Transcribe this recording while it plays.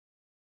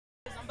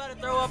about to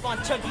throw up on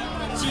Chuckie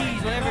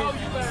Cheese, whatever. No,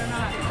 you better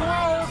not. Come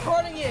on, we're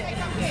recording it.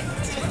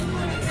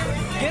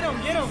 Get him,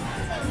 get him.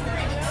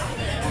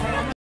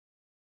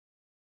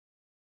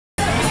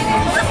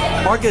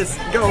 Marcus,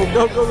 go,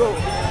 go, go, go.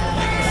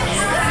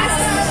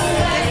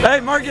 Hey,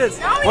 Marcus,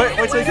 wait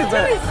till he comes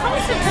back.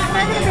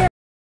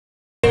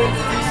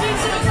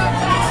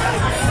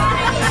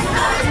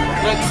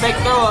 Look, fake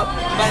throw up. You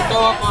better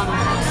throw up on him.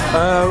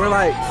 We're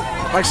like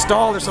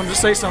stalled or something.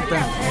 Just say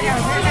something.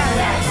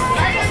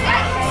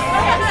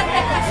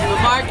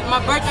 My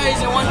birthday is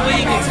in 1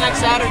 week. It's next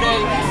Saturday.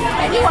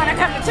 And you want to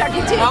come to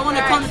Chuckie Cheese? I want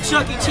to come to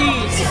Chuckie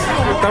Cheese.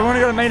 I want to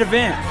go to the main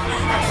event.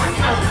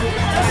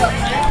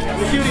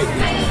 Shoot it.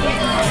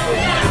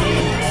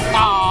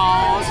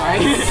 Oh, sorry.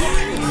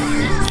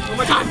 One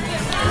more time.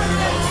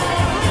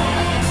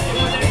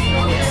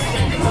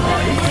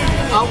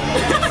 Oh.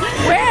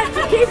 Where?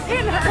 She keeps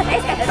in her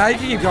head. Now you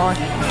can keep going.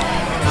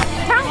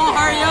 Come on,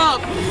 hurry up.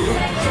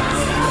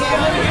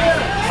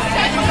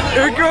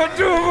 We're going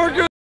to him. We're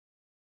good.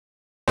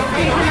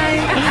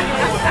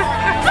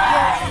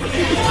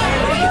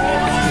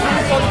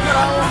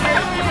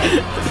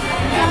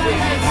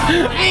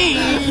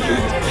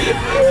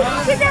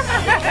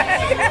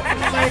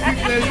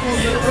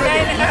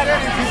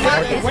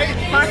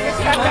 Marcus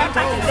got up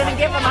and didn't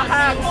give him a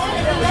hug.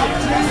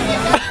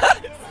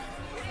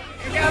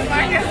 Here goes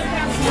Marcus.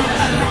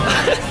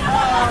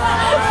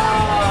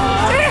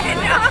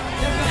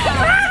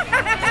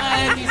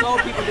 These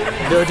old people doing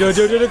it. Do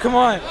it, come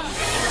on.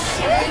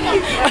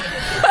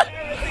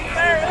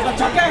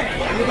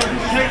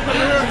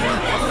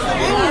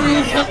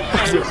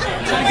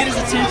 Trying to get his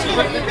attention.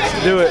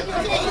 Do it.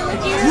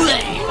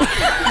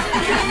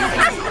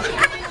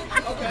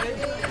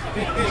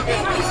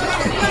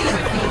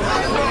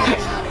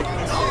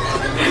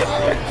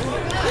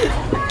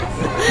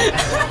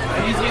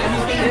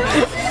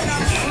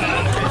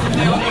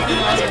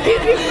 Did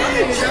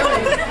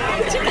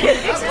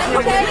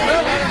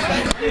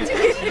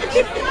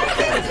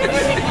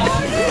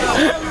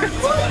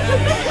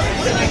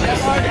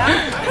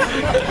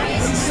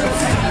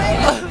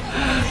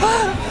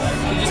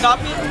you stop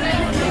me?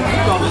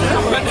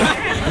 Go.